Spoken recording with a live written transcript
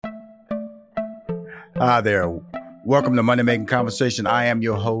Hi there. Welcome to Money Making Conversation. I am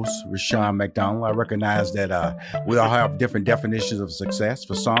your host, Rashawn McDonald. I recognize that we all have different definitions of success.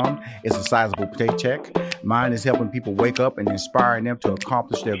 For some, it's a sizable paycheck. Mine is helping people wake up and inspiring them to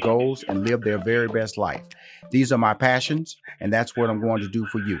accomplish their goals and live their very best life. These are my passions, and that's what I'm going to do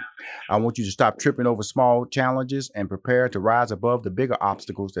for you. I want you to stop tripping over small challenges and prepare to rise above the bigger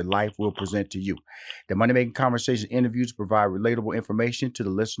obstacles that life will present to you. The Money Making Conversation interviews provide relatable information to the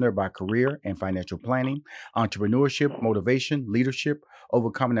listener about career and financial planning, entrepreneurship, motivation, leadership,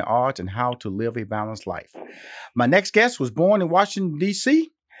 overcoming the odds, and how to live a balanced life. My next guest was born in Washington,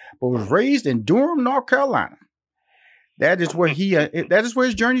 D.C., but was raised in Durham, North Carolina. That is where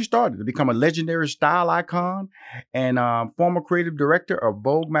his journey started to become a legendary style icon and former creative director of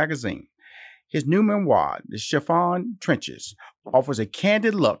Vogue magazine. His new memoir, The Chiffon Trenches, offers a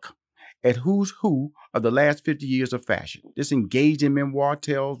candid look at who's who of the last 50 years of fashion. This engaging memoir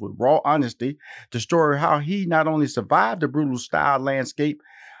tells with raw honesty the story of how he not only survived the brutal style landscape,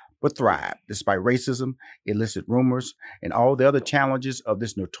 but thrived despite racism, illicit rumors, and all the other challenges of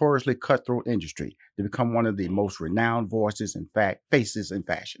this notoriously cutthroat industry to become one of the most renowned voices and faces in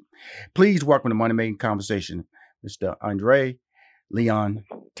fashion. Please welcome to Money Making Conversation, Mr. Andre Leon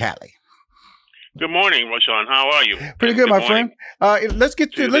Talley. Good morning, Rashawn. How are you? Pretty good, my friend. Let's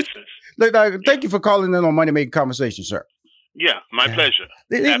get to thank you for calling in on Money Making Conversation, sir. Yeah, my pleasure.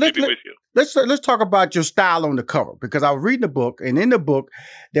 Happy to be with you. Let's talk about your style on the cover, because I was reading the book, and in the book,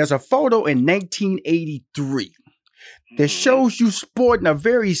 there's a photo in 1983 that shows you sporting a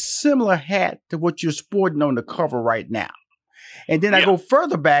very similar hat to what you're sporting on the cover right now. And then I go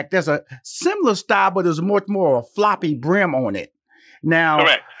further back, there's a similar style, but there's much more of a floppy brim on it. Now,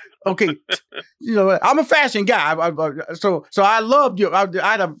 correct. Okay, I'm a fashion guy, so I loved you. I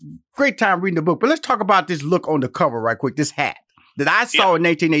had a great time reading the book. But let's talk about this look on the cover right quick. This hat that I saw in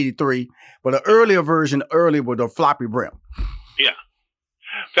 1983, but an earlier version, with a floppy brim. Yeah,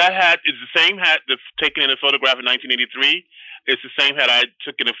 that hat is the same hat that's taken in a photograph in 1983. It's the same hat I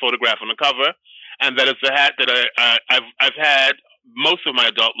took in a photograph on the cover, and that is the hat that I've had most of my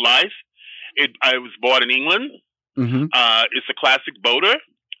adult life. I was born in England. Mm-hmm. It's a classic boater.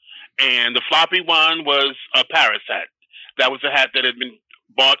 And the floppy one was a Paris hat. That was a hat that had been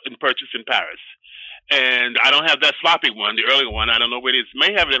bought and purchased in Paris. And I don't have that floppy one, the earlier one. I don't know where it is.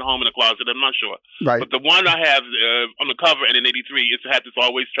 May have it at home in the closet. I'm not sure. Right. But the one I have on the cover and in 83, it's a hat that's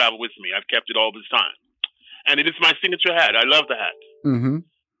always traveled with me. I've kept it all this time. And it is my signature hat. I love the hat. Mm-hmm.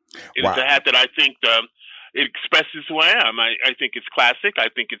 It's a hat that I think it expresses who I am. I think it's classic. I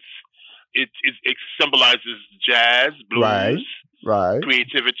think it symbolizes jazz, blues. Right.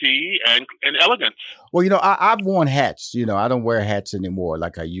 Creativity and elegance. Well, I've worn hats. I don't wear hats anymore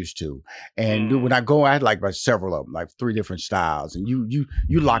like I used to. And when I go, I had like several of them, like 3 different styles. And you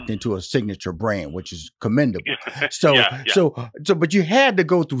locked into a signature brand, which is commendable. So, but you had to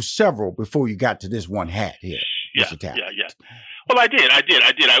go through several before you got to this one hat here. Yeah. Well, I did. As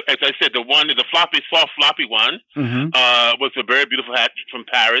I said, the soft floppy one, was a very beautiful hat from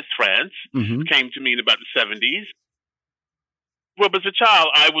Paris, France. Mm-hmm. Came to me in about the 70s. Well, as a child,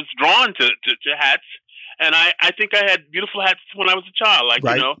 I was drawn to hats, and I think I had beautiful hats when I was a child, like,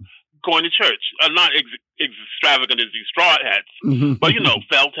 going to church. Not extravagant as these straw hats, but,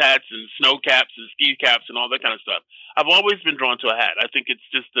 felt hats and snow caps and ski caps and all that kind of stuff. I've always been drawn to a hat. I think it's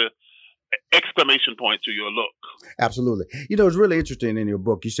just the exclamation point to your look. Absolutely. It's really interesting in your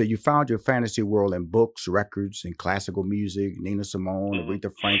book. You say you found your fantasy world in books, records, and classical music, Nina Simone, Aretha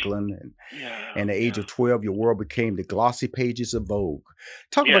Franklin, and the age of 12, your world became the glossy pages of Vogue.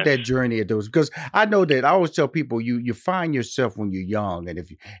 Talk about that journey of those, because I know that I always tell people you find yourself when you're young, and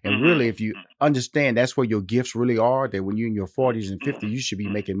if you understand that's where your gifts really are, that when you're in your 40s and 50s, you should be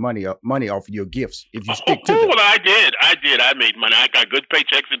making money off of your gifts if you stick to them. Well, I did. I made money. I got good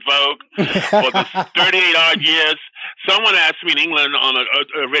paychecks at Vogue. For the 38 odd years. Someone asked me in England on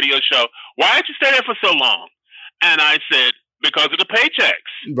a radio show, why did you stay there for so long? And I said, because of the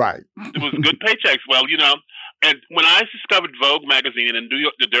paychecks. Right. It was good paychecks. Well, and when I discovered Vogue magazine in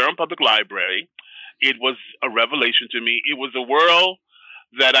the Durham Public Library, it was a revelation to me. It was a world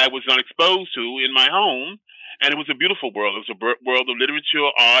that I was not exposed to in my home, and it was a beautiful world. It was a world of literature,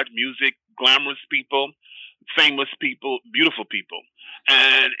 art, music, glamorous people, famous people, beautiful people.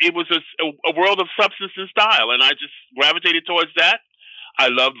 And it was a world of substance and style, and I just gravitated towards that. I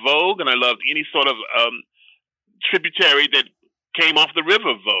loved Vogue, and I loved any sort of tributary that came off the river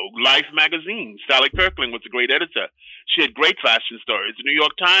of Vogue. Life magazine. Sally Kirkland was a great editor. She had great fashion stories. The New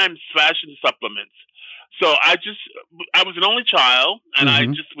York Times fashion supplements. So I was an only child, and I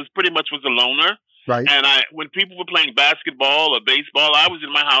just was a loner. Right. And when people were playing basketball or baseball, I was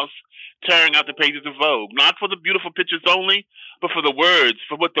in my house tearing out the pages of Vogue, not for the beautiful pictures only, but for the words,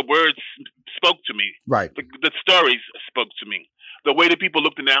 for what the words spoke to me. Right. The stories spoke to me. The way the people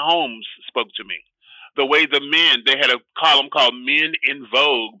looked in their homes spoke to me. The way the men, they had a column called Men in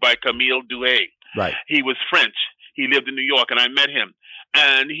Vogue by Camille Douay. Right. He was French. He lived in New York, and I met him.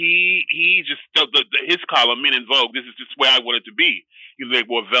 And he just, his column, Men in Vogue, this is just where I wanted to be. You know, they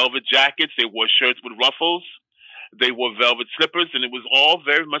wore velvet jackets. They wore shirts with ruffles. They wore velvet slippers, and it was all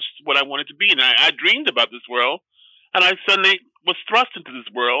very much what I wanted to be. And I dreamed about this world, and I suddenly was thrust into this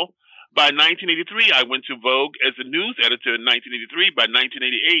world. By 1983, I went to Vogue as a news editor in 1983. By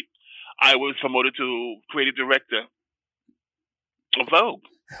 1988, I was promoted to creative director of Vogue.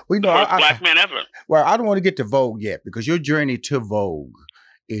 Well, you know, First black man ever. Well, I don't want to get to Vogue yet because your journey to Vogue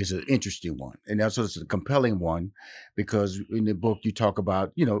is an interesting one. And also it's a compelling one because in the book you talk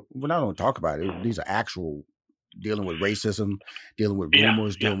about, you know, when I don't talk about it, these are actual dealing with racism, dealing with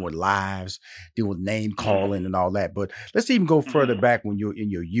rumors, dealing with lies, dealing with name calling and all that. But let's even go further back when you're in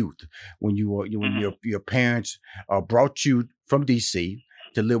your youth, when you were, when your parents brought you from DC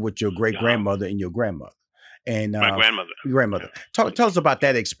to live with your great grandmother and your grandmother. And my grandmother. Your grandmother. Tell us about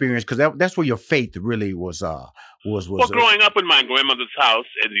that experience because that's where your faith really was. Well, growing up in my grandmother's house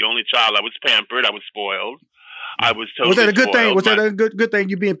as the only child, I was pampered. I was spoiled. I was totally Was that a good thing? spoiled. Was that a good thing?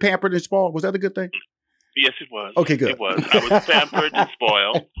 You being pampered and spoiled? Was that a good thing? Yes, it was. Okay, good. It was. I was pampered and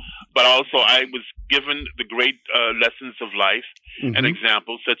spoiled, but also I was given the great lessons of life and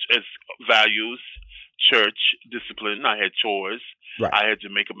examples such as values, church, discipline. I had chores. Right. I had to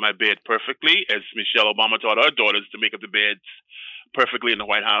make up my bed perfectly, as Michelle Obama taught her daughters to make up the beds perfectly in the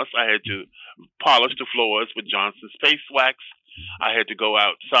White House. I had to polish the floors with Johnson's paste wax. I had to go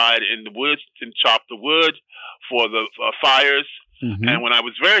outside in the woods and chop the wood for the fires. And when I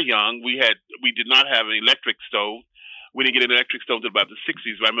was very young, we did not have an electric stove. We didn't get an electric stove until about the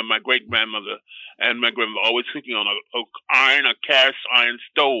 60s. I remember my great grandmother and my grandmother always cooking on a cast iron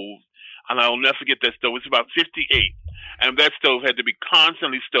stove. And I'll never forget that stove. It was about 58. And that stove had to be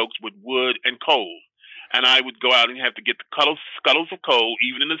constantly stoked with wood and coal. And I would go out and have to get the scuttles of coal,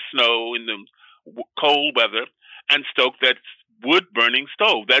 even in the snow, in the cold weather, and stoke that wood-burning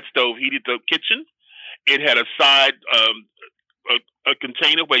stove. That stove heated the kitchen. It had a side, a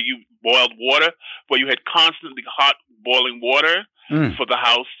container where you boiled water, where you had constantly hot boiling water for the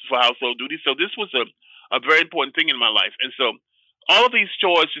house, for household duties. So this was a very important thing in my life. And so all of these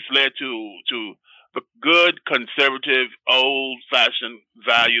chores just led to the good, conservative, old-fashioned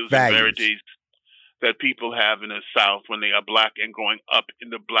values and verities that people have in the South when they are black and growing up in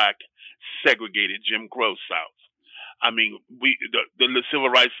the black, segregated Jim Crow South. I mean, the Civil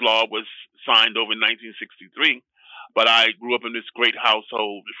Rights Law was signed over in 1963, but I grew up in this great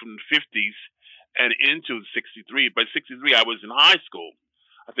household from the 50s and into 63. By 63, I was in high school.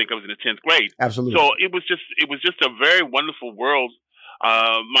 I think I was in the 10th grade. Absolutely. So it was just a very wonderful world.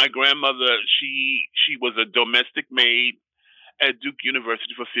 My grandmother, she was a domestic maid at Duke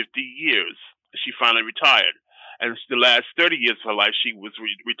University for 50 years. She finally retired. And the last 30 years of her life, she was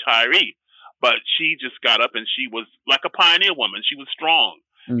retiree. But she just got up and she was like a pioneer woman. She was strong.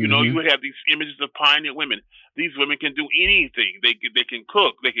 You know, you would have these images of pioneer women. These women can do anything. They can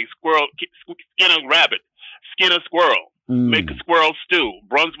cook. They can skin a rabbit, skin a squirrel, make a squirrel stew,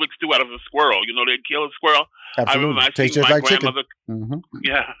 Brunswick stew out of a squirrel. You know, they'd kill a squirrel. Absolutely. I remember I seen my grandmother.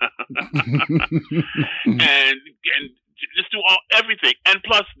 Yeah. and just do everything. And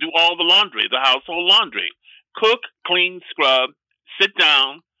plus do all the laundry, the household laundry. Cook, clean, scrub, sit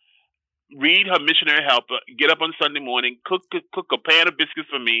down, read her Missionary Helper, get up on Sunday morning, cook a pan of biscuits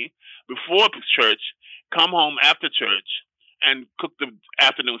for me before church, come home after church, and cook the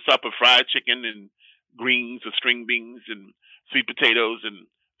afternoon supper, fried chicken and greens or string beans and sweet potatoes. And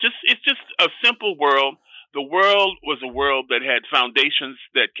it's just a simple world. The world was a world that had foundations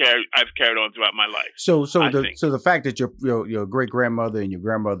that I've carried on throughout my life. So the fact that your great grandmother and your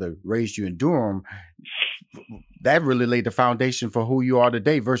grandmother raised you in Durham, that really laid the foundation for who you are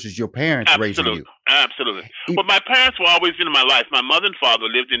today versus your parents raising you. Absolutely. But my parents were always in my life. My mother and father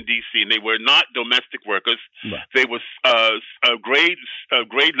lived in D.C. and they were not domestic workers. Right. They were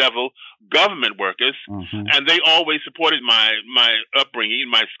grade level government workers, and they always supported my upbringing,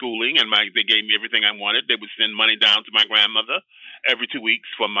 my schooling, and they gave me everything I wanted. They would send money down to my grandmother every 2 weeks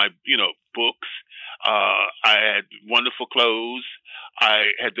for my books. I had wonderful clothes.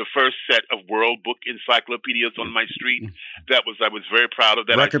 I had the first set of World Book encyclopedias on my street. I was very proud of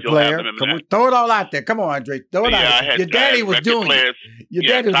that. Record player. Throw it all out there. Come on, Andre. Throw it out. Your daddy was doing it. Your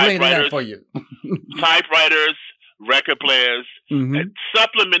daddy was laying it out for you. Typewriters, record players, Mm-hmm.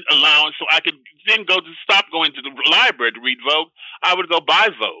 supplement allowance, so I could then stop going to the library to read Vogue. I would go buy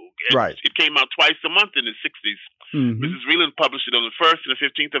Vogue, and Right. it came out twice a month in the '60s. Mm-hmm. Mrs. Reland published it on the 1st and the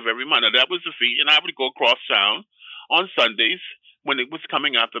 15th of every month. Now, that was the fee, and I would go across town on Sundays when it was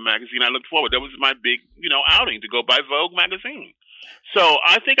coming out, the magazine. I looked forward. That was my big, outing, to go buy Vogue magazine. So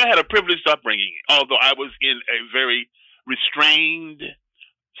I think I had a privileged upbringing, although I was in a very restrained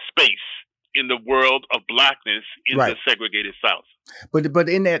space in the world of blackness in Right. the segregated South. But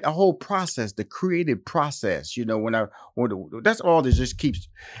in that whole process, the creative process, that's all that just keeps.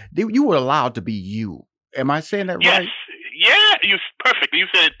 You were allowed to be you. Am I saying that Yes. right? Yeah, you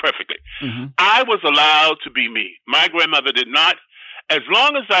said it perfectly. Mm-hmm. I was allowed to be me. My grandmother did not. As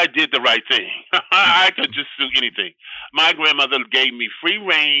long as I did the right thing, I could just do anything. My grandmother gave me free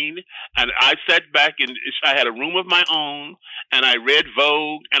reign, and I sat back, and I had a room of my own, and I read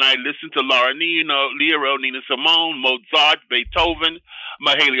Vogue, and I listened to Laura Nyro, Nina Simone, Mozart, Beethoven,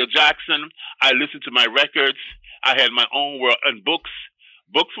 Mahalia Jackson. I listened to my records. I had my own world, and books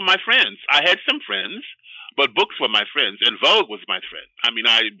were my friends. I had some friends, but books were my friends, and Vogue was my friend. I mean,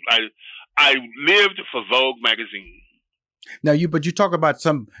 I lived for Vogue magazine. Now you talk about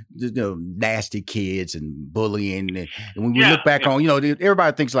some nasty kids and bullying, and when we look back on,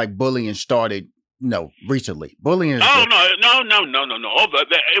 everybody thinks like bullying started, recently. Bullying is no.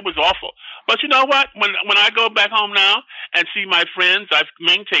 It was awful. But you know what? When I go back home now and see my friends, I've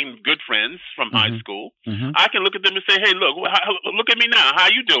maintained good friends from high school. Mm-hmm. I can look at them and say, "Hey, look at me now. How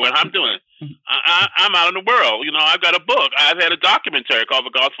you doing? I'm doing. I'm out in the world. I've got a book. I've had a documentary called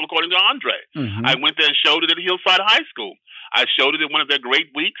The Gospel According to Andre. Mm-hmm. I went there and showed it at Hillside High School. I showed it at one of their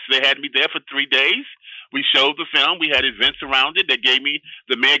great weeks. They had me there for 3 days. We showed the film. We had events around it.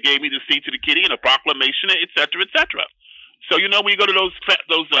 The mayor gave me the seat to the kitty and a proclamation, et cetera, et cetera. So, when you go to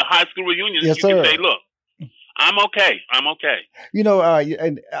those high school reunions, yes, you sir. can say, look, I'm okay. I'm okay.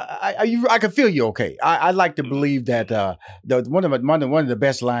 And I can feel you okay. I like to believe that one of the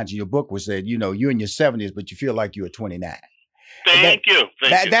best lines in your book was that, you're in your 70s, but you feel like you're 29. Thank you.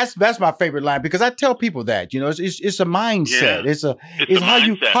 That's my favorite line, because I tell people that, it's a mindset. Yeah.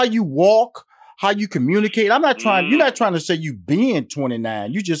 It's how you walk, how you communicate. You're not trying to say you being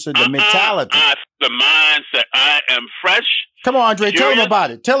 29. You just said the mentality. The mindset. I am fresh. Come on, Andre, curious.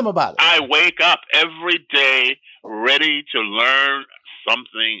 Tell them about it. I wake up every day ready to learn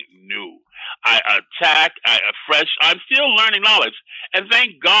something new. I'm still learning knowledge. And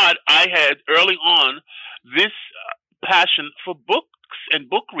thank God I had early on this passion for books and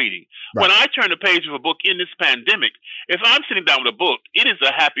book reading. Right. When I turn the page of a book in this pandemic, if I'm sitting down with a book, it is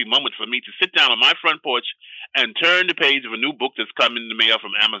a happy moment for me to sit down on my front porch and turn the page of a new book that's come in the mail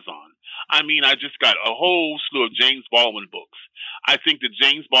from Amazon. I mean, I just got a whole slew of James Baldwin books. I think that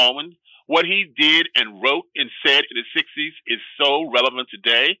James Baldwin, what he did and wrote and said in the 60s is so relevant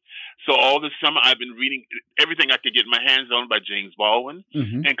today. So all this summer, I've been reading everything I could get my hands on by James Baldwin,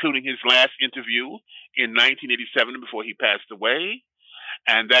 mm-hmm. including his last interview in 1987 before he passed away.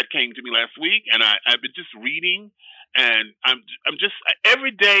 And that came to me last week. And I've been just reading, and I'm just,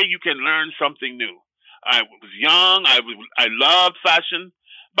 every day you can learn something new. I was young. I loved fashion.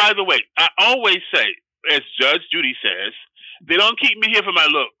 By the way, I always say, as Judge Judy says, they don't keep me here for my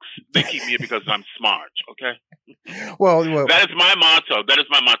looks. They keep me here because I'm smart. Okay. Well, that is my motto.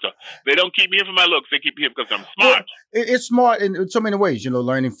 They don't keep me here for my looks. They keep me here because I'm smart. Well, it's smart in so many ways.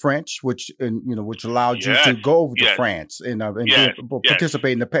 Learning French, which allowed you to go over to France and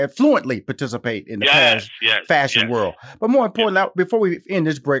fluently participate in the fashion world. But more importantly, before we end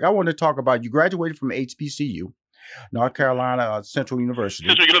this break, I want to talk about, you graduated from HBCU, North Carolina Central University.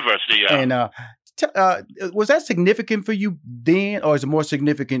 Yeah. And was that significant for you then, or is it more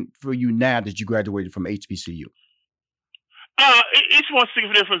significant for you now that you graduated from HBCU? It's more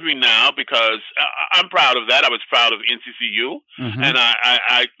significant for me now because I'm proud of that. I was proud of NCCU, mm-hmm. and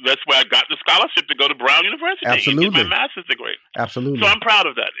I that's where I got the scholarship to go to Brown University Absolutely. and get my master's degree. Absolutely. So I'm proud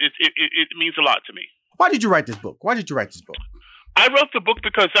of that. It means a lot to me. Why did you write this book? I wrote the book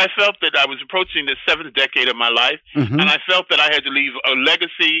because I felt that I was approaching the 7th decade of my life, mm-hmm. and I felt that I had to leave a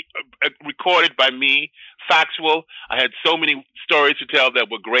legacy recorded by me, factual. I had so many stories to tell that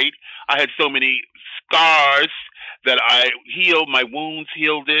were great. I had so many scars that I healed. My wounds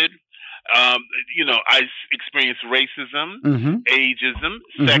healed it. I experienced racism, mm-hmm. ageism,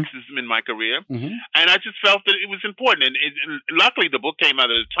 mm-hmm. sexism in my career, mm-hmm. and I just felt that it was important. And luckily, the book came out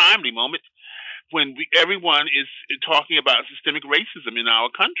at a timely moment when everyone is talking about systemic racism in our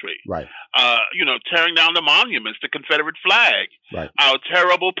country. Right. Tearing down the monuments, the Confederate flag, right. Our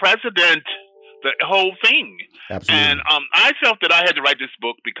terrible president, the whole thing. Absolutely. And I felt that I had to write this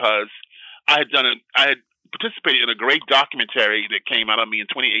book because I had participated in a great documentary that came out on me in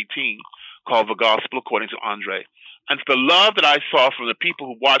 2018 called The Gospel According to Andre. And the love that I saw from the people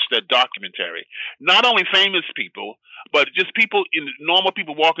who watched that documentary, not only famous people, but just people, normal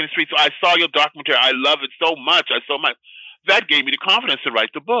people walking the streets. So I saw your documentary. I love it so much. That gave me the confidence to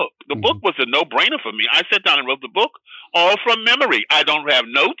write the book. The book was a no-brainer for me. I sat down and wrote the book all from memory. I don't have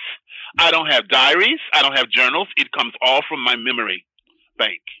notes. I don't have diaries. I don't have journals. It comes all from my memory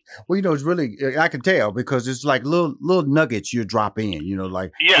bank. Well, it's really, I can tell because it's like little nuggets you drop in,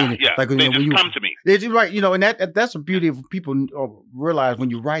 like like they just come to me. It's right, and that's the beauty of people realize when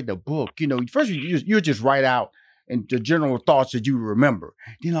you write the book. First you just write out and the general thoughts that you remember.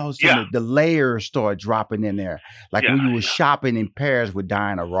 The layers start dropping in there, like when you were shopping in Paris with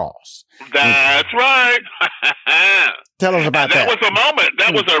Diana Ross. That's right. Tell us about that. That was a moment.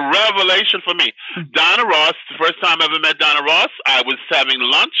 That was a revelation for me. Diana Ross, the first time I ever met Diana Ross, I was having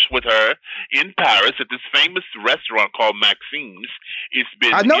lunch with her in Paris at this famous restaurant called Maxime's. It's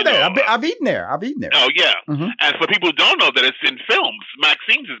been, I know that. I've eaten there. Oh, yeah. And for people who don't know that, it's in films.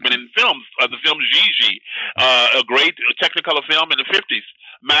 Maxime's has been in films. The film Gigi, a great Technicolor film in the 50s.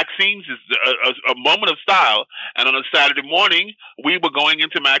 Maxime's is a moment of style. And on a Saturday morning, we were going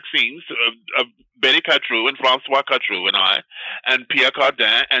into Maxime's, Betty Catrou and Francois Catrou and I, and Pierre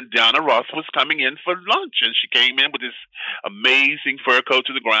Cardin, and Diana Ross was coming in for lunch. And she came in with this amazing fur coat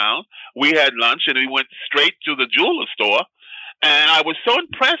to the ground. We had lunch, and we went straight to the jeweler store. And I was so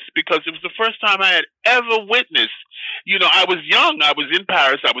impressed because it was the first time I had ever witnessed, I was young. I was in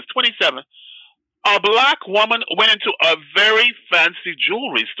Paris. I was 27. A black woman went into a very fancy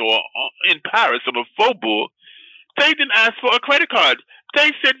jewelry store in Paris on the Faubourg. They didn't ask for a credit card.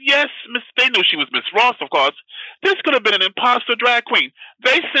 They said, yes, they knew she was Miss Ross, of course. This could have been an imposter drag queen.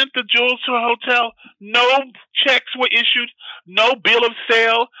 They sent the jewels to her hotel. No checks were issued. No bill of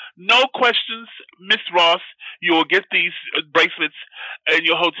sale. No questions. Miss Ross, you will get these bracelets in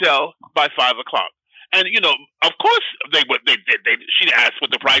your hotel by 5 o'clock. And, of course, she asked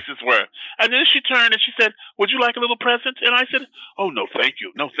what the prices were. And then she turned and she said, would you like a little present? And I said, oh, no, thank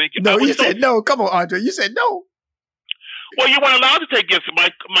you. No, thank you. No, you said no. Come on, Andre. You said no. Well, you weren't allowed to take gifts. My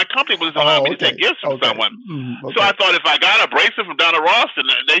company wasn't allowed me to take gifts from someone. So I thought if I got a bracelet from Donna Ross,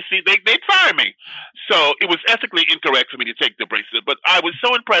 and they'd fire me. So it was ethically incorrect for me to take the bracelet. But I was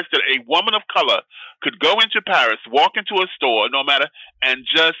so impressed that a woman of color could go into Paris, walk into a store, no matter, and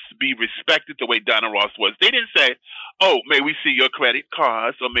just be respected the way Donna Ross was. They didn't say, oh, may we see your credit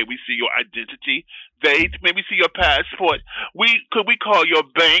cards, or may we see your identity? May we see your passport? Could we call your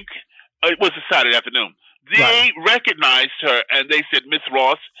bank? It was a Saturday afternoon. They recognized her and they said, Miss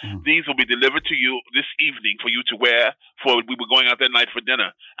Ross, these will be delivered to you this evening for you to wear we were going out that night for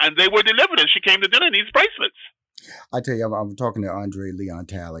dinner. And they were delivered and she came to dinner in these bracelets. I tell you, I'm talking to Andre Leon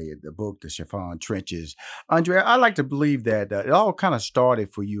Talley, the book, The Chiffon Trenches. Andre, I like to believe that it all kind of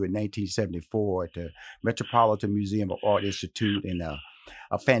started for you in 1974 at the Metropolitan Museum of Art Institute, and a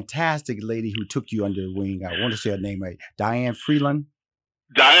fantastic lady who took you under the wing. I want to say her name right, Diane Vreeland.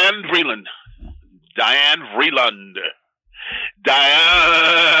 Diane Vreeland.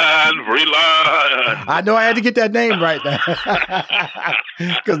 I know I had to get that name right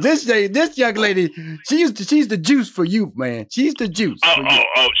because this young lady, she's the juice for you, man. She's the juice.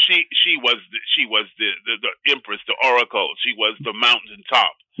 She was the empress, the oracle. She was the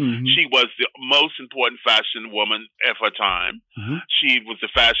mountaintop. She was the most important fashion woman of her time. She was the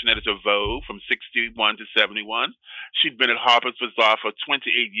fashion editor of Vogue from 61 to 71. She'd been at Harper's Bazaar for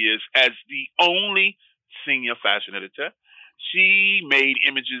 28 years as the only senior fashion editor. She made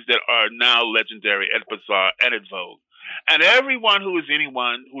images that are now legendary at Bazaar and at Vogue. And anyone who's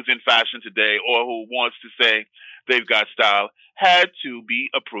in fashion today or who wants to say they've got style had to be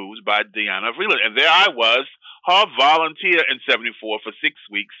approved by Diana Vreeland. And there I was, her volunteer in 74 for 6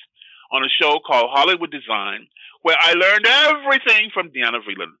 weeks on a show called Hollywood Design, where I learned everything from Diana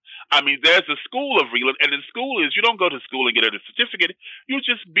Vreeland. I mean, there's a school of Vreeland, and the school is, you don't go to school and get a certificate. You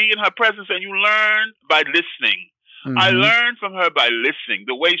just be in her presence and you learn by listening. I learned from her by listening,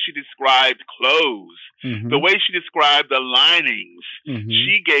 the way she described clothes, the way she described the linings.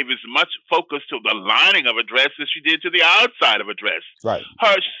 She gave as much focus to the lining of a dress as she did to the outside of a dress. Right.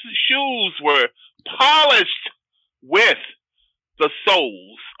 Her shoes were polished with the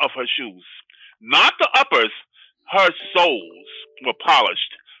soles of her shoes. Not the uppers. Her soles were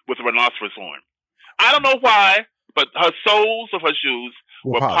polished with rhinoceros horn. I don't know why, but her soles of her shoes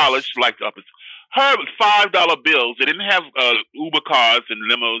were polished like the uppers. Her $5 bills, they didn't have Uber cars and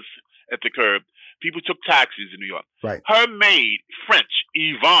limos at the curb. People took taxis in New York. Right. Her maid, French,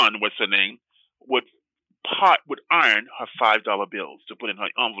 Yvonne was her name, would iron her $5 bills to put in her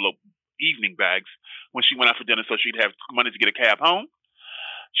envelope evening bags when she went out for dinner, so she'd have money to get a cab home.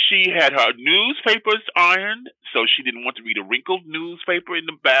 She had her newspapers ironed, so she didn't want to read a wrinkled newspaper in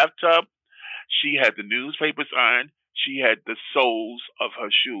the bathtub. She had the newspapers ironed. She had the soles of her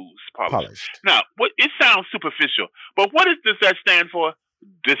shoes polished. Now, it sounds superficial, but what does that stand for?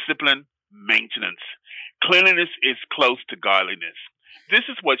 Discipline, maintenance. Cleanliness is close to godliness. This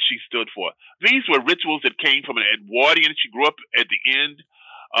is what she stood for. These were rituals that came from an Edwardian. She grew up at the end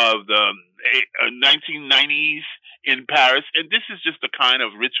of the 1990s in Paris, and this is just the kind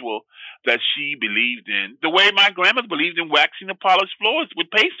of ritual that she believed in. The way my grandmother believed in waxing the polished floors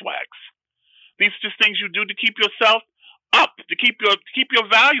with paste wax. These are just things you do to keep yourself up, to keep your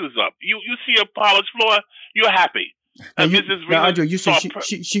values up. You see a polished floor, you're happy. And now, Andre, you said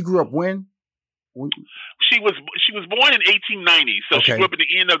she grew up when? She was born in 1890, so she grew up in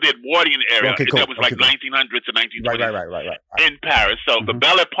the end of the Edwardian era. Okay, cool. That was like 1900s to 1920s. Right. In Paris. So the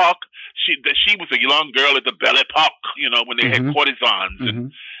Belle Epoque, she was a young girl at the Belle Epoque, when they had courtesans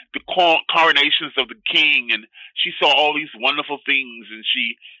and the coronations of the king, and she saw all these wonderful things, and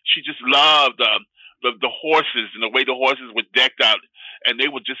she just loved the horses and the way the horses were decked out. And they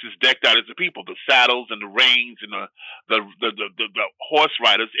were just as decked out as the people, the saddles and the reins and the horse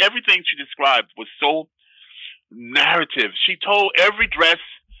riders. Everything she described was so narrative. She told every dress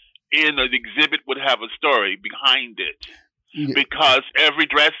in the exhibit would have a story behind it. Because every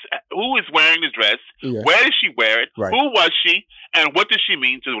dress, who is wearing the dress, where did she wear it, who was she, and what does she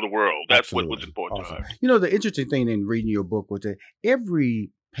mean to the world? That's what was important to her. The interesting thing in reading your book was that every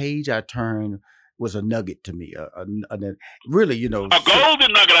page I turned was a nugget to me. Really, a golden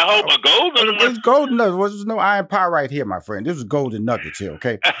nugget. I hope a golden one. It's golden nuggets. There's no iron pie right here, my friend. This is golden nuggets here.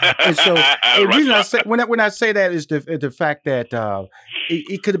 Okay, and so the reason I say when I say that is the fact that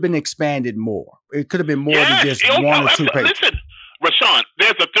it could have been expanded more. It could have been more than just one or two pages. Listen, Rashawn,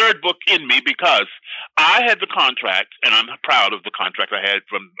 there's a third book in me because I had the contract, and I'm proud of the contract I had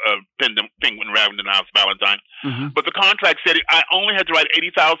from Penguin Random House Valentine. But the contract said I only had to write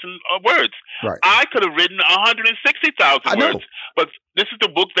 80,000 words. Right. I could have written 160,000 words. But this is the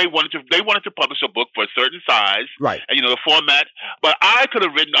book they wanted to publish a book for a certain size. Right. And the format. But I could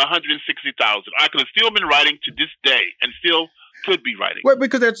have written 160,000. I could have still been writing to this day and still could be writing. Well,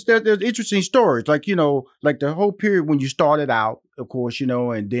 because there's interesting stories, like like the whole period when you started out, of course,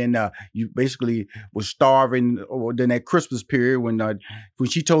 and then you basically was starving, or then that Christmas period when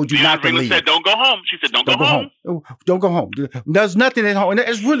she told you not to leave. Said, "Don't go home." She said, "Don't go home. Don't go home. There's nothing at home," and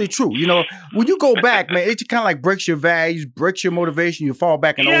it's really true. When you go back, man, it kind of like breaks your values, breaks your motivation. You fall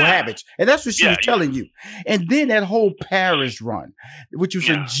back in old habits, and that's what she was telling you. And then that whole Paris run, which was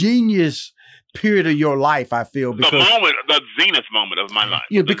a genius period of your life, I feel, because the zenith moment of my life.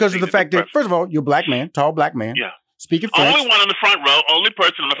 Yeah, because of the fact that, first of all, you're a black man, tall black man. Yeah. Speaking French. Only one on the front row, only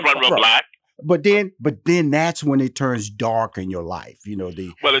person on the front row black. But then that's when it turns dark in your life. It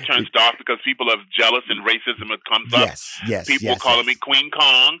turns dark because people are jealous and racism comes up. Yes. People calling me Queen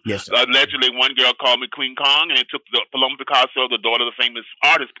Kong. Yes. Allegedly, one girl called me Queen Kong, and it took Paloma Picasso, the daughter of the famous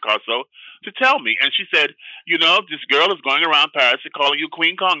artist Picasso, to tell me. And she said, this girl is going around Paris and calling you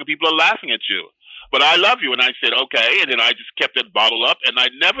Queen Kong, and people are laughing at you. But I love you. And I said, okay. And then I just kept that bottle up, and I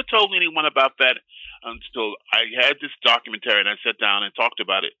never told anyone about that until I had this documentary, and I sat down and talked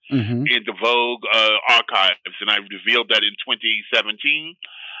about it in the Vogue archives, and I revealed that in 2017.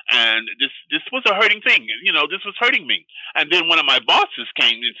 And this was a hurting thing. This was hurting me. And then one of my bosses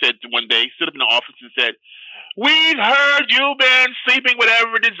came and said one day, stood up in the office and said, "We've heard you've been sleeping with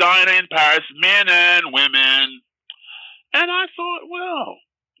every designer in Paris, men and women." And I thought, well,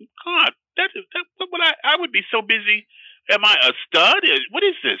 God, I would be so busy. Am I a stud? What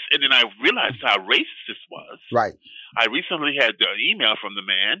is this? And then I realized how racist this was. Right. I recently had an email from the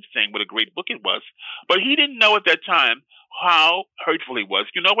man saying what a great book it was, but he didn't know at that time how hurtful he was.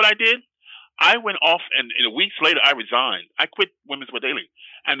 You know what I did? I went off, and weeks later, I resigned. I quit Women's Wear Daily,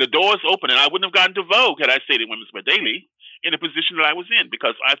 and the doors opened, and I wouldn't have gotten to Vogue had I stayed in Women's Wear Daily in the position that I was in,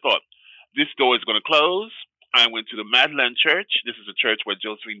 because I thought this door is going to close. I went to the Madeleine Church. This is a church where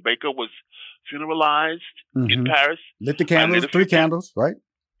Josephine Baker was funeralized in Paris. Lit the candles, 3 candles, right?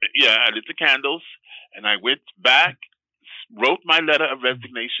 Yeah, I lit the candles, and I went back, wrote my letter of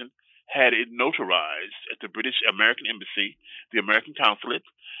resignation, had it notarized at the British American Embassy, the American Consulate,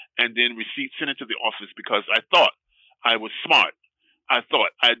 and then receipt sent it to the office because I thought I was smart. I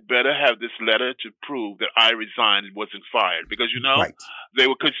thought I'd better have this letter to prove that I resigned and wasn't fired, because they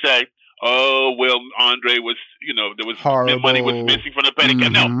could say, "Oh, well, Andre was, there was money was missing from the petty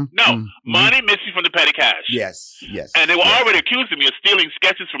cash." No, money missing from the petty cash. Yes. And they were already accusing me of stealing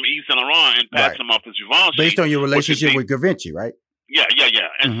sketches from Yves Saint Laurent and passing them off as Givenchy. Based on your relationship with Givenchy, right?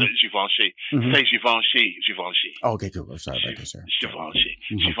 And Givenchy. Say Givenchy. Okay, good. I'm sorry about that, sir. Givenchy.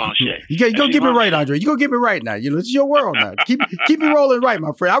 You go get me right, Andre. You go get me right now. You know, it's your world now. Keep me rolling right,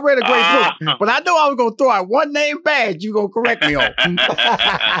 my friend. I read a great book, but I know I was gonna throw out one name bad. You gonna correct me on. Tell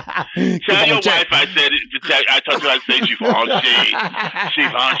your wife I said it. I told you I say Givenchy.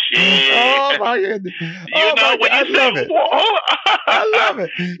 Oh my goodness! You know when you say, I love it.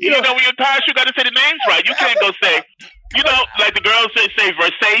 You know when you're tired, you got to say the names right. You can't go say, like the girls say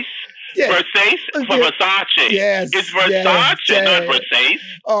Versace. Yes. Versace for Versace. Yes. It's Versace, not Versace.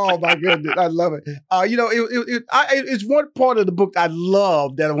 Oh my goodness, I love it. It's one part of the book I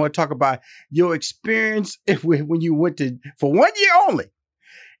love that I want to talk about. Your experience when you went to for 1 year only.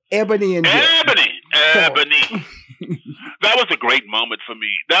 Ebony. That was a great moment for me.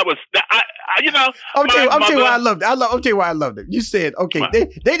 That was, I'll tell you why I loved it. I'll tell you why I loved it. You said, okay,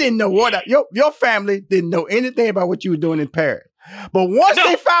 they didn't know your family didn't know anything about what you were doing in Paris. But once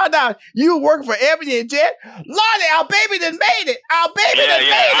they found out you were working for Ebony and Jet, Lordy, our baby done made it. Our baby done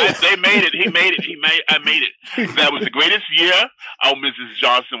made it. They made it. I made it. That was the greatest year. Oh, Mrs.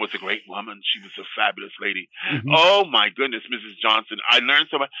 Johnson was a great woman. She was a fabulous lady. Oh, my goodness, Mrs. Johnson. I learned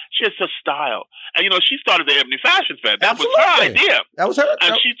so much. She had such style. And, she started the Ebony Fashion Fair. That was her idea. That was her.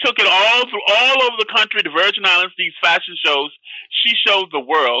 And she took it all over the country, the Virgin Islands, these fashion shows. She showed the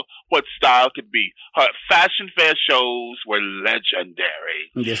world what style could be. Her fashion fair shows were legendary.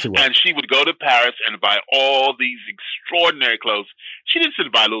 Yes, it was. And she would go to Paris and buy all these extraordinary clothes. She didn't sit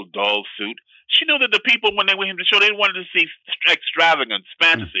and buy a little doll suit. She knew that the people, when they went to the show, they wanted to see extravagance,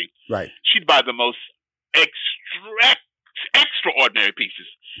 fantasy. Right. She'd buy the most extraordinary pieces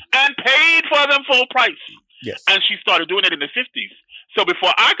and paid for them full price. Yes. And she started doing it in the 50s. So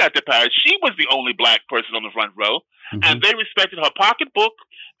before I got to Paris, she was the only black person on the front row. And they respected her pocketbook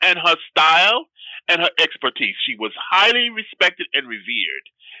and her style and her expertise. She was highly respected and revered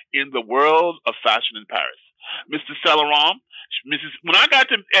in the world of fashion in Paris. Mr. Saint Laurent, when I got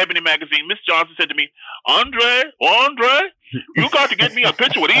to Ebony magazine, Miss Johnson said to me, Andre, you got to get me a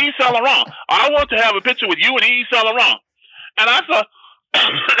picture with Yves Saint Laurent. I want to have a picture with you and Yves Saint Laurent. And I thought,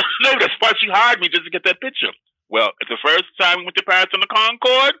 maybe that's why she hired me, just to get that picture. Well, at the first time we went to Paris on the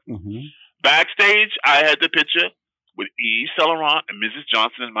Concorde, backstage, I had the picture with Yves Saint Laurent and Mrs.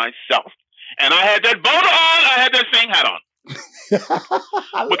 Johnson and myself. And I had that boat on. I had that same hat on.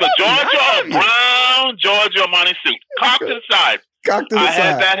 With a brown Georgia Armani suit. Cocked to the side. I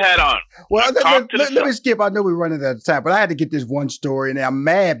had that hat on. Well, let me skip. I know we're running out of time, but I had to get this one story, and I'm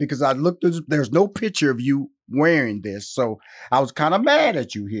mad because I looked. There's no picture of you wearing this, so I was kind of mad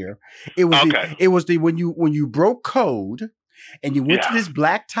at you here. It was when you broke code and you went to this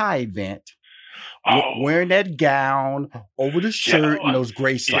black tie event. Wearing that gown over the shirt and those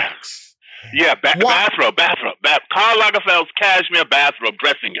gray slacks. Bathrobe. Karl Lagerfeld's cashmere bathrobe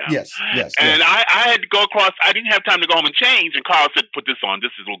dressing gown. Yes. And I had to go across. I didn't have time to go home and change. And Karl said, "Put this on.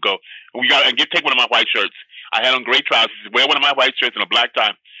 Will go. Take one of my white shirts. I had on gray trousers. Wear one of my white shirts and a black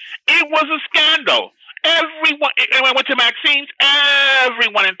tie." It was a scandal. Everyone. And when I went to Maxine's,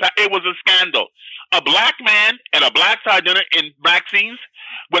 it was a scandal. A black man at a black tie dinner in Maxine's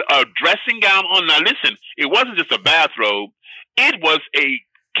with a dressing gown on. Now listen, it wasn't just a bathrobe. It was a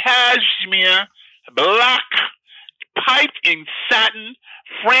cashmere, black, piped in satin,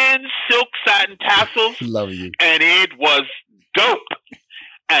 fringe silk satin tassels. Love you. And it was dope.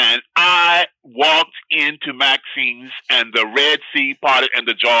 And I walked into Maxine's and the Red Sea parted and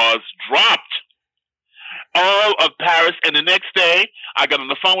the jaws dropped. All of Paris, and the next day, I got on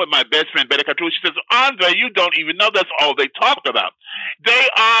the phone with my best friend, Betty Catrou. She says, Andre, you don't even know that's all they talked about. They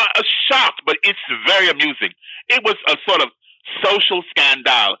are shocked, but it's very amusing. It was a sort of social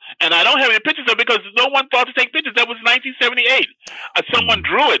scandal. And I don't have any pictures of it because no one thought to take pictures. That was 1978. Someone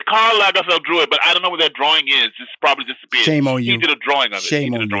drew it. Karl Lagerfeld drew it, but I don't know where that drawing is. It's probably disappeared. Shame on you. He did a drawing of it.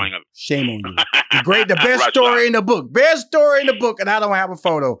 Shame on you. Shame on you. The best story in the book. Best story in the book, and I don't have a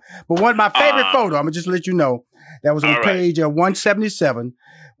photo. But one of my favorite photo, I'm going to just let you know, that was on page 177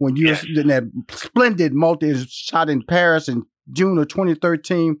 when you was in that splendid multi shot in Paris in June of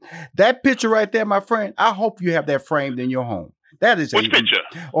 2013. That picture right there, my friend, I hope you have that framed in your home. That is which picture?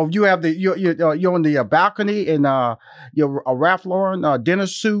 Or you have you're on the balcony in your Ralph Lauren dinner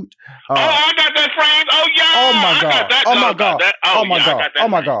suit. I got that framed. Oh yeah. Oh my God. Oh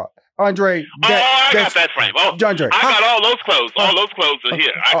my God. Andre. I got that frame. Oh, Andre. I got all those clothes. All those clothes are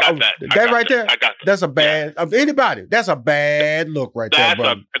here. I got that. That right there? I got that. That's a bad, of anybody, that's a bad look right there,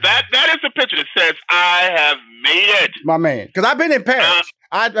 brother. That is a picture that says, I have made it. My man. Because I've been in Paris.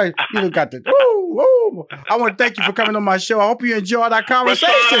 You got the. Woo. I want to thank you for coming on my show. I hope you enjoyed our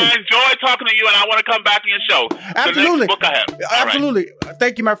conversation. I enjoyed talking to you, and I want to come back on your show. Absolutely. The next book I have. Absolutely. Right.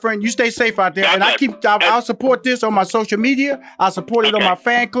 Thank you, my friend. You stay safe out there, and I'll support this on my social media. I'll support it on my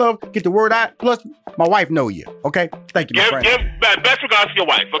fan club. Get the word out. Plus, my wife know you. Okay. Thank you, my friend. Give best regards to your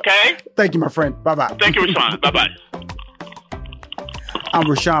wife. Okay. Thank you, my friend. Bye bye. Thank you, Rashawn. Bye bye. I'm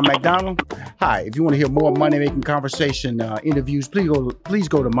Rashawn McDonald. Hi, if you want to hear more Money Making Conversation interviews, please go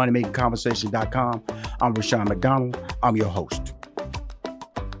to moneymakingconversation.com. I'm Rashawn McDonald. I'm your host.